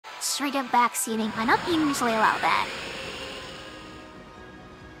straight up backseating. I don't usually allow that.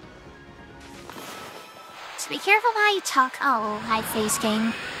 So be careful how you talk. Oh, hi, Face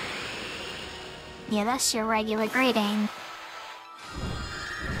King. Yeah, that's your regular greeting.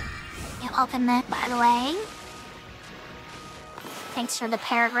 You open that, by the way. Thanks for the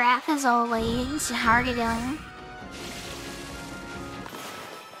paragraph, as always. How are you doing?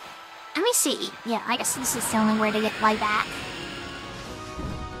 Let me see. Yeah, I guess this is the only way to get way back.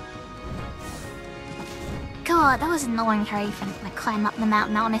 God, that was annoying how you can like, climb up the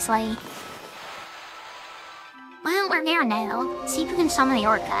mountain, honestly. Well, we're there now. See if we can summon the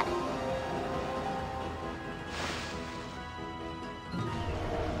Orca.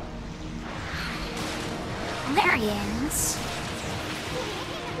 There he is.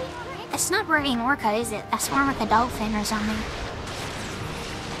 That's not really an orca, is it? That's more like a dolphin or something.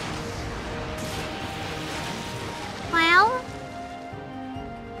 Well...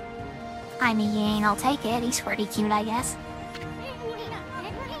 I mean, I'll take it. He's pretty cute, I guess.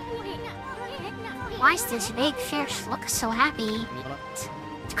 Why does this big fish look so happy?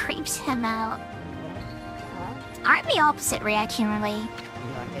 It creeps him out. I'm the opposite reaction, really.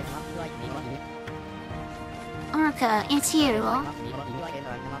 Orca, it's you.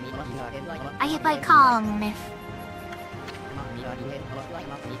 I get by calm if...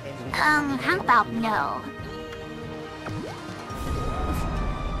 how about no?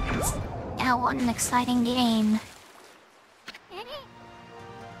 Yeah, what an exciting game.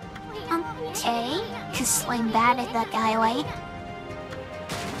 Okay, just like bad at that guy away.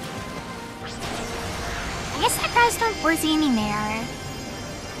 I guess that guy's not worth aiming there.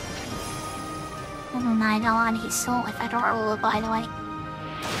 Oh my god, he's so adorable, by the way.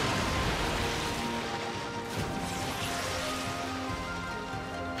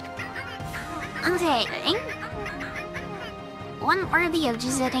 Okay, one worthy of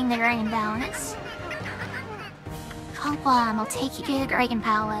visiting the Dragon Palace. Come on, I'll take you to the Dragon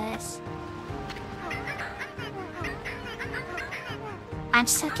Palace. I'm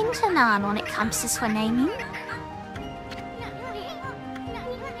second to none when it comes to swimming.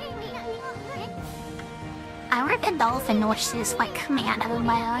 I read the dolphin noises like coming out of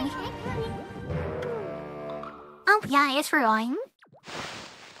my eye. Oh yeah, it's fine.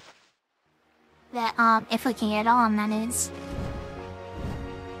 That, if we can get on, that is.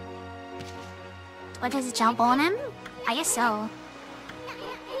 What, does it jump on him? I guess so.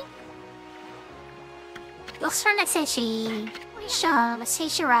 Let's turn that fishy. Sure, let's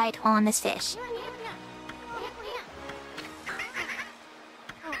take a ride on this fish.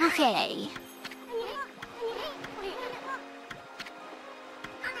 Okay.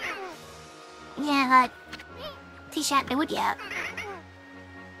 Yeah, T-shirt do it yet.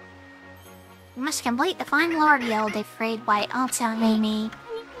 You must complete the final ordeal defrayed by Ōkami.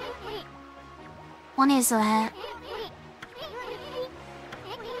 What is that?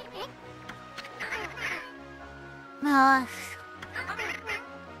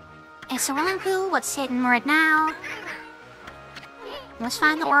 It's a swimming pool. What's hidden right now? Let's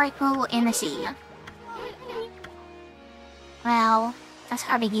find the oracle in the sea. Well, that's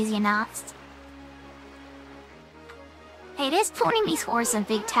probably easy enough. Hey, it is pointing me towards a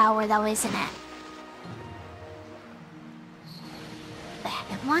big tower though, isn't it?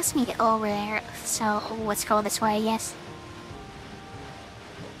 It wants me to go over there, so let's go this way, yes.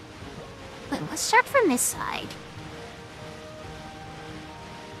 Wait, let's start from this side.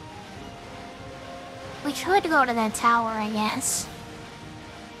 We could go to that tower, I guess.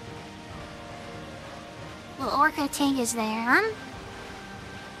 Well, Orca tank is there.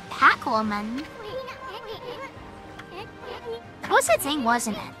 Pack woman. That was the thing,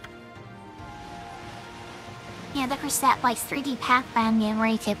 wasn't it? Yeah, there was that like 3D Pac-Man game where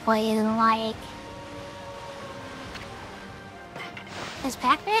you could play like... Was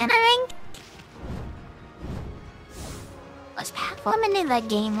Pac-Man, I think? Was Pac-Woman in that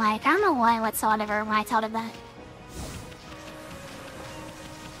game? Like, I don't know why I thought of her when I thought of that.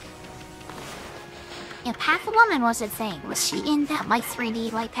 Yeah, Pac-Woman was a thing. Was she in that like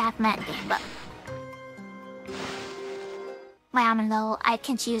 3D like Pac-Man game? But well, I don't know. I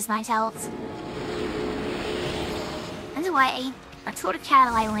confuse myself. Anyway, let's go to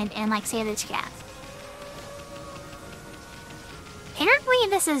Cattle Island and like save this cat. Apparently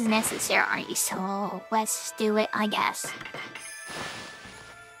this is necessary, so let's do it, I guess.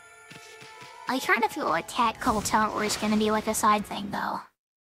 I kind of feel like Cat Cold Tower is gonna be like a side thing though.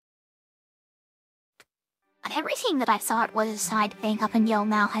 But everything that I thought was a side thing up until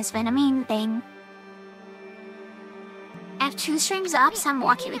now has been a main thing. I have 2 streams up, so I'm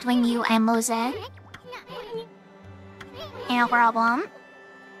walking between you and Mosaic. No problem.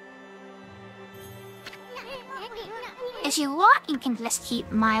 If you want, you can just keep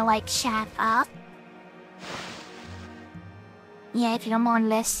my, like, chat up. Yeah, if you don't want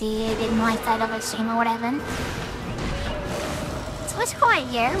to see it in my side of a stream or whatever. So it's quite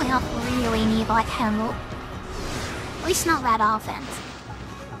here, we don't really need, like, help. At least not that often.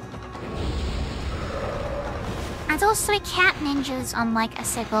 There's also 3 cat ninjas on, like, a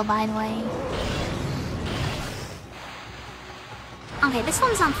sickle, by the way. Okay, this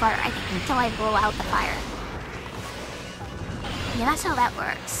one's on fire, I think, until I blow out the fire. Yeah, that's how that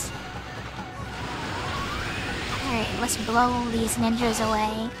works. Alright, let's blow these ninjas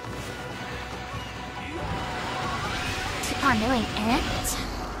away. Keep on doing it.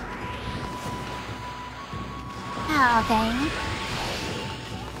 Oh, okay.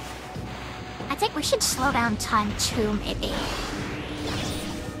 I think we should slow down time too, maybe.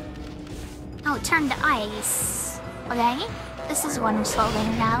 Oh, turn to ice. Okay, this is one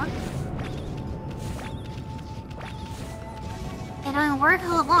slowing down. It doesn't work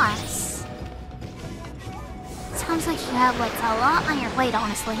all at once. Sounds like you have like a lot on your plate,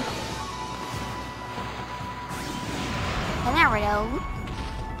 honestly. But there we go.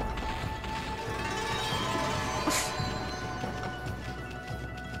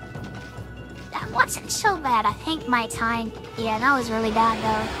 That wasn't so bad. I think my time. Yeah, that was really bad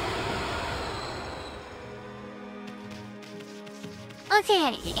though.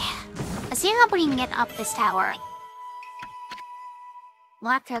 Okay, let's see how we can get up this tower.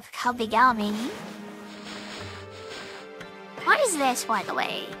 Lack of Ōkami. What is this, by the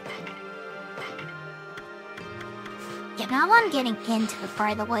way? Yeah, now I'm getting into it,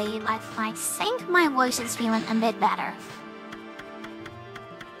 by the way. I think my voice is feeling a bit better.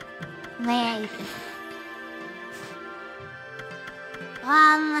 Maybe.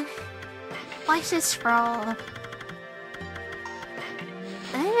 What's this scroll?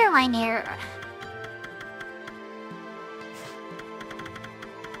 Where am near?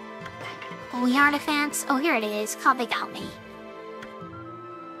 Oh, the artifacts? Oh, here it is. Ōkami.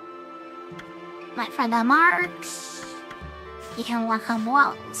 My friend the marks. You can walk on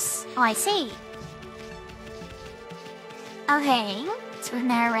walls. Oh, I see. Okay, so we've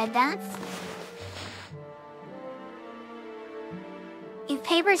now read that. You have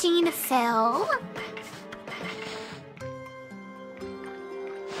papers you need to fill.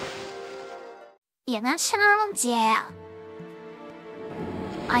 Yeah, that sounds, yeah.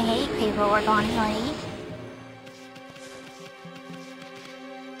 I hate paperwork, honestly.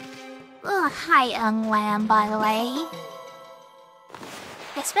 Oh, hi, young lamb, by the way.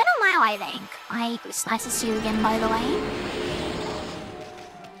 It's been a while, I think. It's nice to see you again, by the way.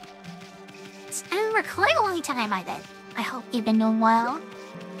 It's been for quite a long time, I bet. I hope you've been doing well.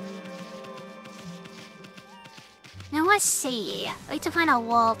 Now, let's see. We need to find a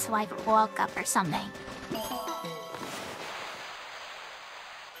wall to, like, walk up or something.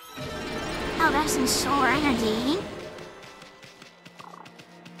 Oh, that's some solar energy.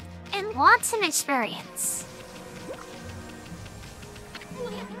 And lots of experience.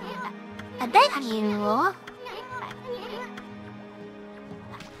 I bet you...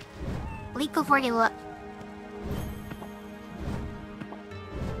 Leap before you look.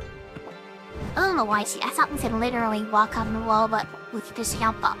 I don't know why, see, I thought we could literally walk on the wall, but we could just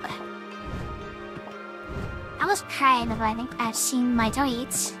jump up. I was kind of, I think I've seen my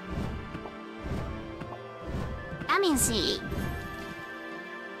tweets. Let me see.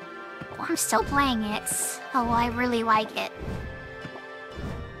 Well, I'm still playing it. Oh, I really like it.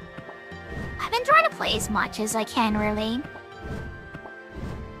 I've been trying to play as much as I can, really.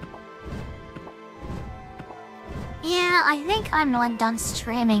 Yeah, I think I'm not done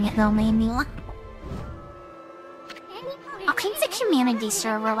streaming it though, maybe. I'll keep the community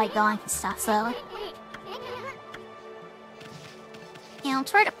server like going and stuff though. Yeah, I'll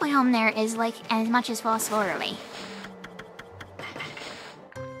try to play on there as like as much as possible really.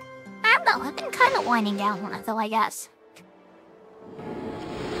 I don't know, I've been kind of winding down on it though, I guess.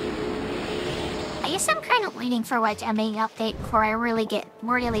 I guess I'm kind of waiting for like a big update before I really get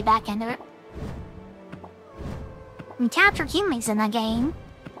really back into it. We captured humans in that game.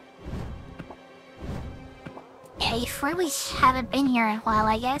 Yeah, you really haven't been here in a while,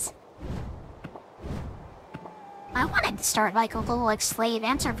 I guess. I wanted to start like a little like slave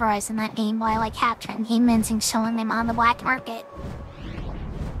enterprise in that game by like capturing humans and selling them on the black market.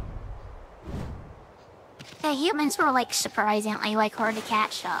 The humans were like surprisingly like hard to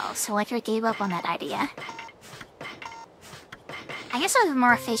catch though, so like I gave up on that idea. I guess it was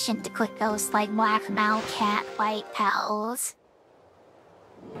more efficient to click those like black male cat white pals.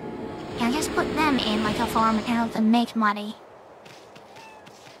 And just put them in like a farm and help them make money.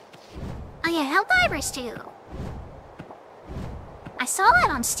 Oh yeah, help divers too. saw that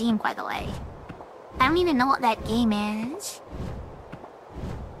on Steam, by the way. I don't even know what that game is.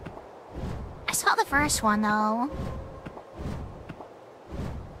 I saw the first one, though.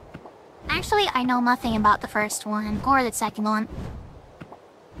 Actually, I know nothing about the first one, or the second one.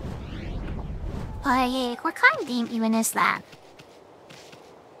 But yeah, what kind of game even is that?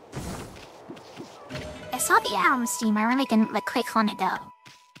 I saw the ad on Steam, I really didn't click on it though.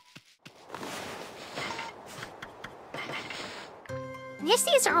 I guess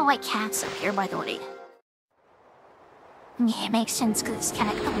these are all like cats up here, by the way. Yeah, it makes sense because it's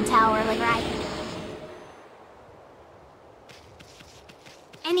kind of cone tower, right?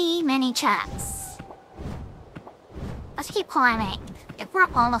 Many chats. Let's keep climbing. If we're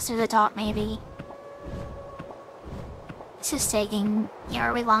up almost to the top, maybe. This is taking a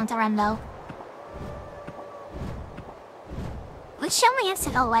really long to run, though. Which only has to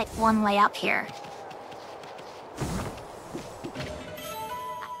go like one way up here.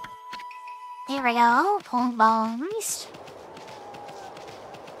 There we go, pong bombs.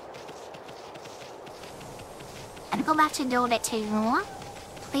 And go back to Dota 2.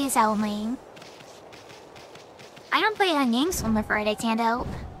 Please help me. I don't play on games, so I'm afraid I can't help.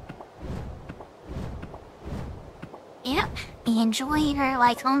 Yep, enjoy your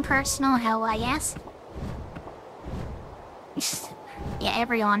own personal hell, I guess. Yeah,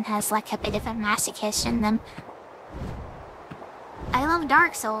 everyone has a bit of a masochist in them. I love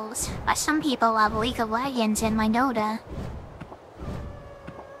Dark Souls, but some people love League of Legends in my Dota.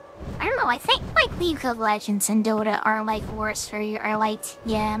 I don't know, I think League of Legends and Dota are worse for your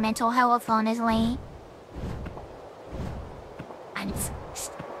mental health, honestly. And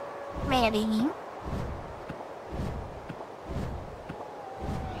maybe.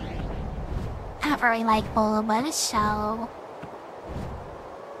 Not very Bulba, so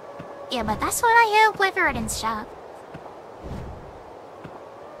yeah, but that's what I have with it and stuff.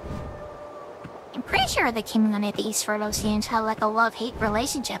 I'm pretty sure the communities for those games have a love-hate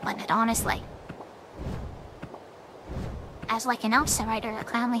relationship with it, honestly. As an outsider, I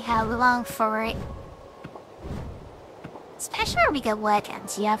kindly have love for it. Especially League of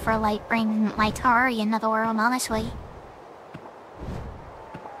Legends, yeah, for bringing Tari into the world, honestly.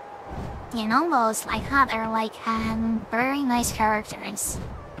 You know, those other very nice characters.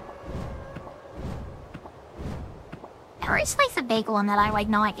 Or it's the big one that I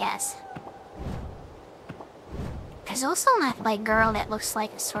know, I guess. There's also that girl that looks sort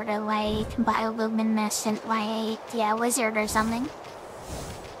of bioluminescent, yeah, wizard or something.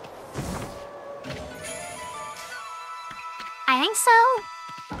 I think so.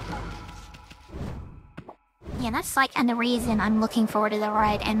 Yeah, that's and the reason I'm looking forward to the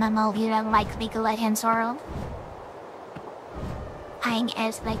right MMO view of League of Legends world. Playing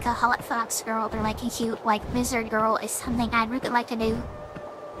as a hot fox girl or a cute wizard girl is something I'd really like to do.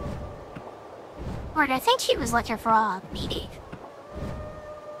 Or I think she was a frog, maybe.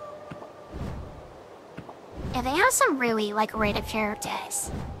 Yeah, they have some really rated characters.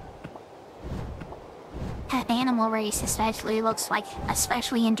 That animal race especially looks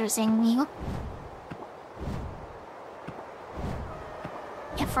especially interesting to me.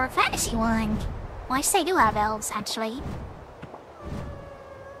 Yeah, for a fantasy one, well, I say do have elves actually.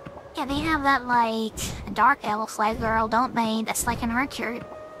 Yeah, they have that dark elf girl, don't they? That's an archer.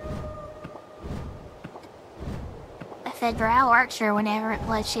 The Drow Archer, whenever it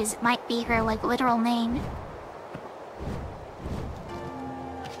was, might be her literal name.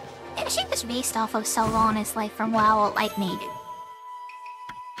 Yeah, she was based off of Sylvanas from WoW native.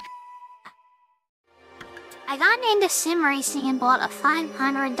 I got into sim racing and bought a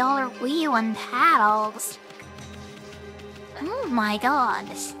 $500 wheel and paddles. Oh my god.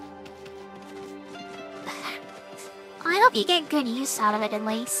 I hope you get good use out of it at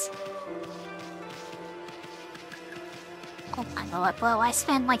least. Oh my god, well, I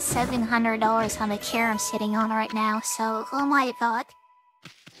spent $700 on the chair I'm sitting on right now, so oh my god.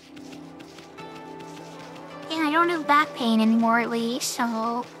 Yeah, I don't have back pain anymore at least,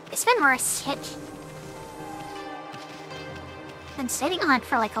 so it's been worth it. Been sitting on it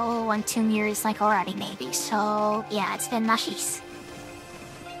for 2 years already maybe, so yeah, it's been nice.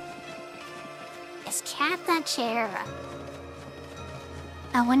 Just cat that chair.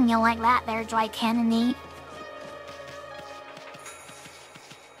 Oh, wouldn't you like that there, Dry Cannony?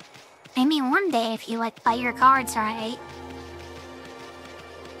 Maybe one day if you play your cards right.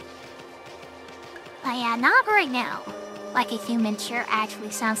 But yeah, not right now. A human chair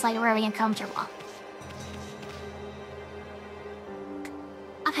actually sounds really uncomfortable.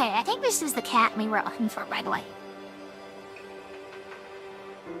 Okay, I think this is the cat we were looking for, by the way.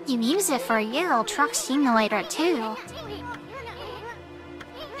 You use it for a Euro Truck Simulator too.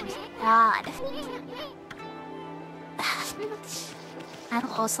 God.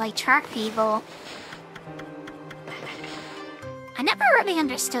 Animals like truck people. I never really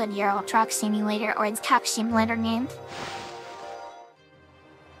understood Euro Truck Simulator or its Truck Simulator game.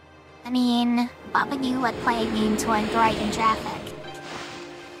 I mean, why would you let play games when driving traffic?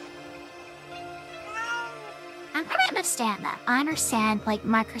 I don't understand that. I understand, like,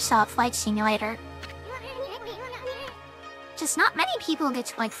 Microsoft Flight Simulator. Just not many people get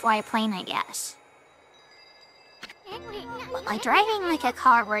to, like, fly a plane, I guess. But, like, driving like a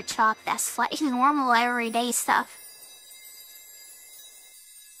car or a truck, that's, like, normal everyday stuff.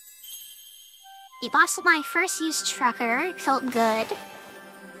 You bossed my first used trucker, it felt good.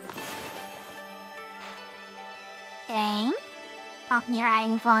 Okay. Open your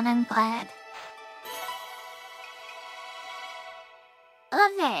iPhone, I'm glad.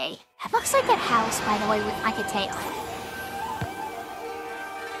 Okay. It looks like a house, by the way, with like a tail.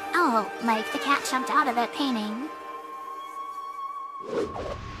 Oh, like the cat jumped out of that painting.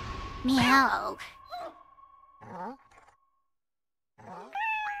 Meow.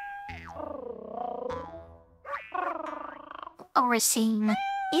 Overseen.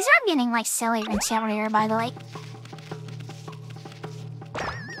 These are getting like sillier and sillier, by the way.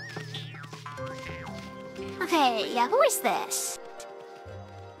 Okay, yeah, who is this?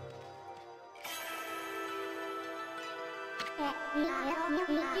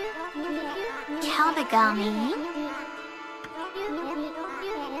 Ōkami.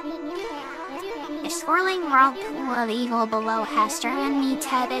 The swirling whirlpool of evil below has driven me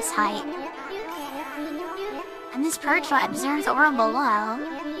to this height. And this perch will observe the world below.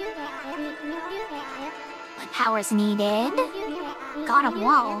 What powers needed? God of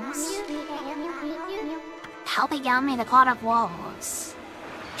Walls. Help Ōkami, the God of Walls.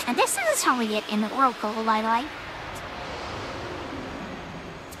 And this is how we get in the whirlpool, by the way.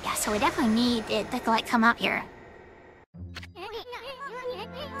 Yeah, so we definitely need it to, like, come up here.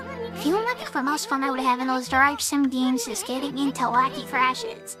 Feeling like the most fun I would have in those drive sim games is getting into wacky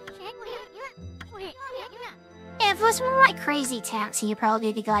crashes. If it was more like Crazy Taxi, you'd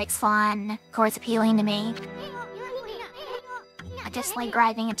probably be like fun, of course appealing to me. I just like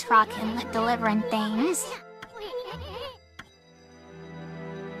driving a truck and like delivering things.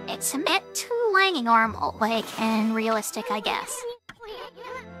 It's a bit too like normal, like, and realistic, I guess.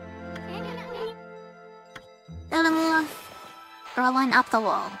 Rolling up the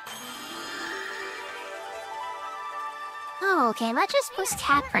wall. Oh, okay, let's just post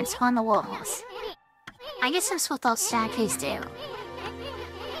cat prints on the walls. I guess that's what those statues do.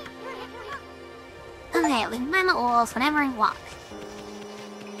 Okay, we can climb the walls whenever I walk.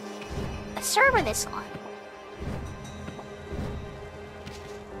 Let's start with this one.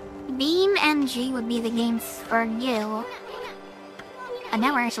 Beam MG would be the game for you. I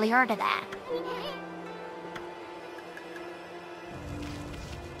never actually heard of that.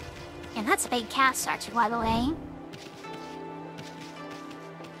 And that's a big cat statue, by the way.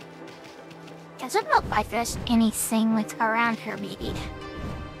 Doesn't look like there's anything like around here, maybe.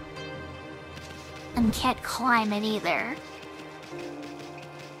 And can't climb it either.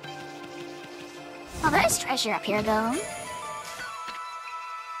 Oh, there's treasure up here, though.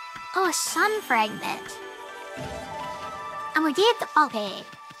 Oh, a sun fragment. And we did the okay.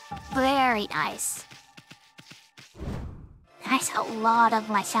 Very nice. That's a lot of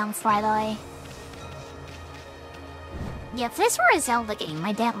my sounds, by the way. Yeah, if this were a Zelda game,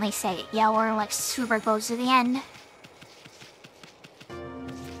 I'd definitely say, yeah, we're like super close to the end.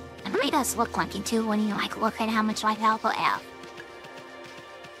 It really does look like it too when you like look at how much life output have.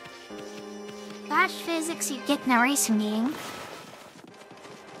 Flash physics you get in a racing game.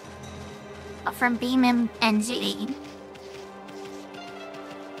 But from Beam NG.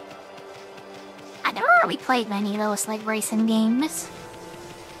 I never really played many of those like racing games.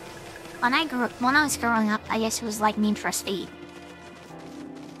 When I was growing up, I guess it was like Need for Speed.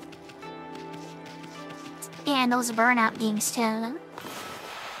 Yeah, and those Burnout games too.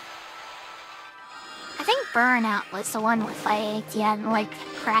 I think Burnout was the one with like, yeah, like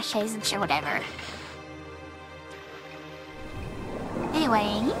crashes and shit, whatever.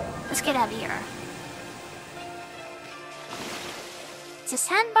 Anyway, let's get out of here. It's a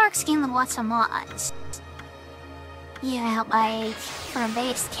sandbox game with lots of mods. Yeah, like, for a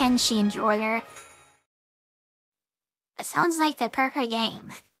base Kenshi enjoyer. It sounds like the perfect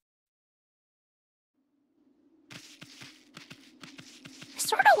game.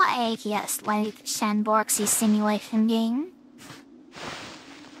 Sort of like, yes, like sandboxy simulation game.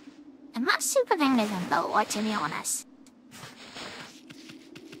 I'm not super into them though, to be honest.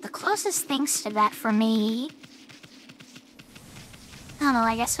 The closest things to that for me I don't know,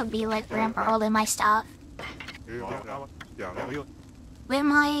 I guess it would be like Grandpa in my stuff. With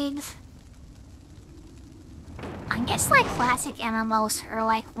my... I guess like classic MMOs or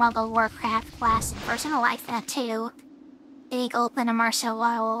like World of Warcraft classic version, I like that too. Big open immersive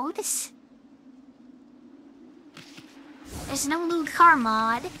worlds. There's no new car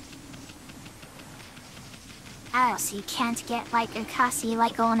mod. Oh, so you can't get like Ōkami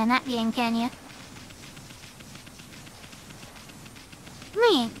like going in that game, can you?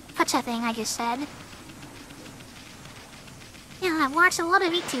 Such a thing I just said. Yeah, I've watched a lot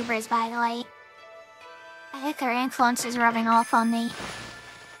of Vtubers, by the way. I think their influence is rubbing off on me.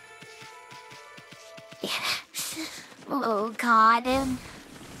 Yeah. Oh god.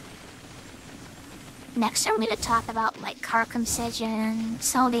 Next I'm gonna talk about like circumcision.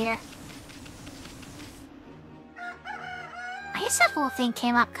 So dear. I guess that whole thing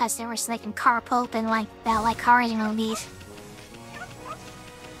came up because there was like a car pope in like that like cars movies.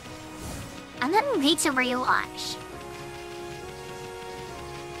 And then Vtuber you watch.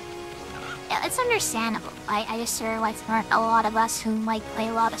 Yeah, it's understandable. I just sort of like there aren't a lot of us who like play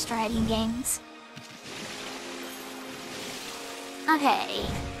a lot of strategy games. Okay.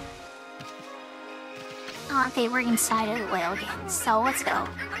 Okay, we're inside of the whale again, so let's go.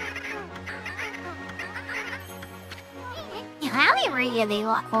 Yeah, I only really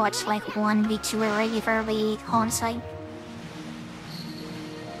watch like one Vtuber regularly on site.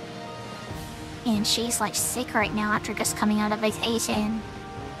 And she's like sick right now after just coming out of vacation.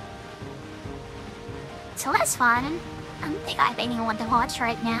 So that's fun. I don't think I have anyone to watch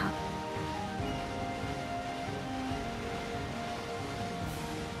right now.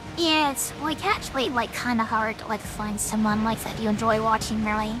 Yeah, it's like actually like kinda hard to like find someone like that you enjoy watching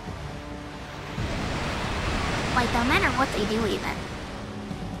really. Like no matter what they do even.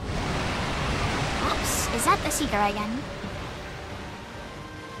 Oops, is that the Seeker again?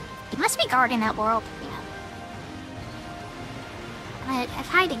 He must be guarding that world. Yeah. But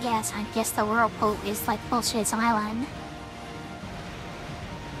if I had to guess, I'd guess the World Pope is like Bullshit's Island.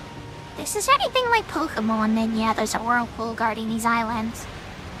 If this is anything like Pokemon, then yeah, there's a whirlpool guarding these islands.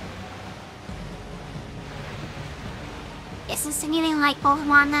 Is this anything like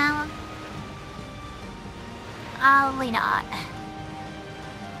Pokemon now? Probably not.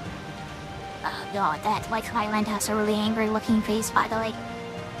 Oh god, that like island has a really angry looking face, by the way.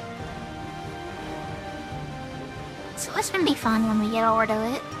 So this can be fun when we get over to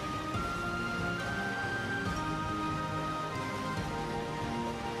it.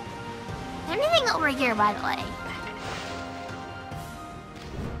 Anything over here, by the way?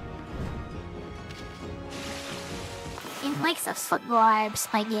 It likes the foot vibes,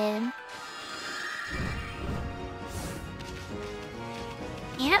 my game.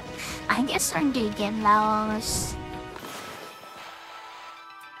 Yep, I guess I do get those.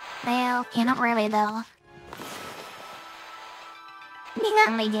 Well, not really though. I think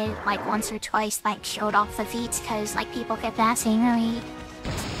I only did it like once or twice, like showed off the feet, cause like people kept asking me.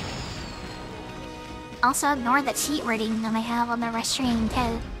 Also ignore the cheat rating that I have on the rest stream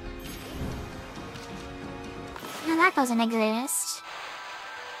too. No, that doesn't exist.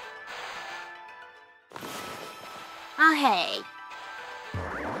 Okay.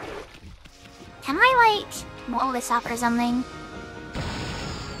 Can I like blow this up or something?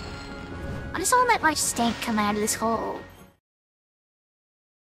 What does all that like stank come out of this hole?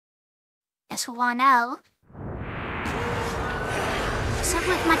 Guess we'll wanna know. What's up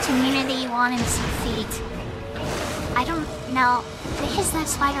with my community wanting to see feet? I don't know. It is that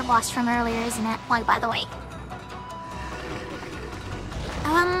spider boss from earlier, isn't it? Like, by the way.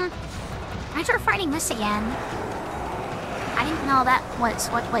 Why are fighting this again? I didn't know that was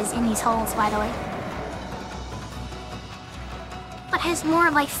what was in these holes, by the way. But has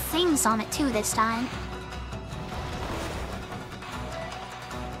more like things on it too this time.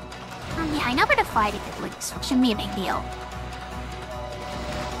 Yeah, I know where to fight it at least, which shouldn't be a big deal.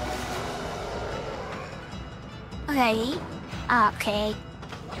 Okay. Okay.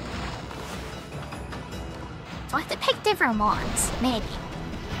 So I have to pick different ones, maybe.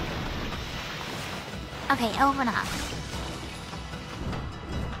 Okay, open up.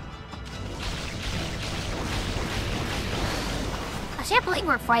 I can't believe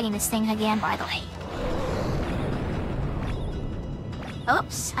we're fighting this thing again, by the way.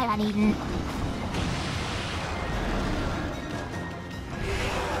 Oops, I got eaten.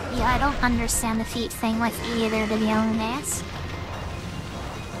 Yeah, I don't understand the feet thing with either, to be honest.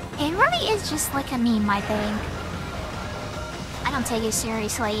 It really is just like a meme, I think. I don't take it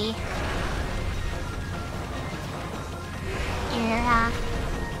seriously. Yeah.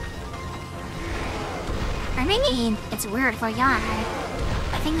 I mean, it's weird for Yoru.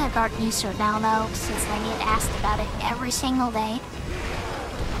 think I got used to it now though, since I get asked about it every single day.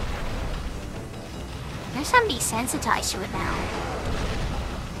 Guess I'm desensitized to it now.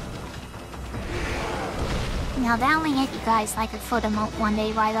 Now that'll only hit you guys like a foot emote one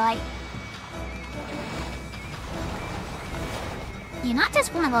day, by the way. You're not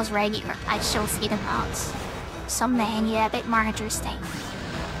just one of those regular I still see the emotes. Someday you get a bit more interesting.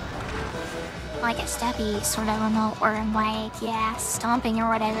 Like a steppy sort of remote or like, yeah, stomping or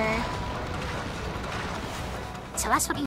whatever. So that's what you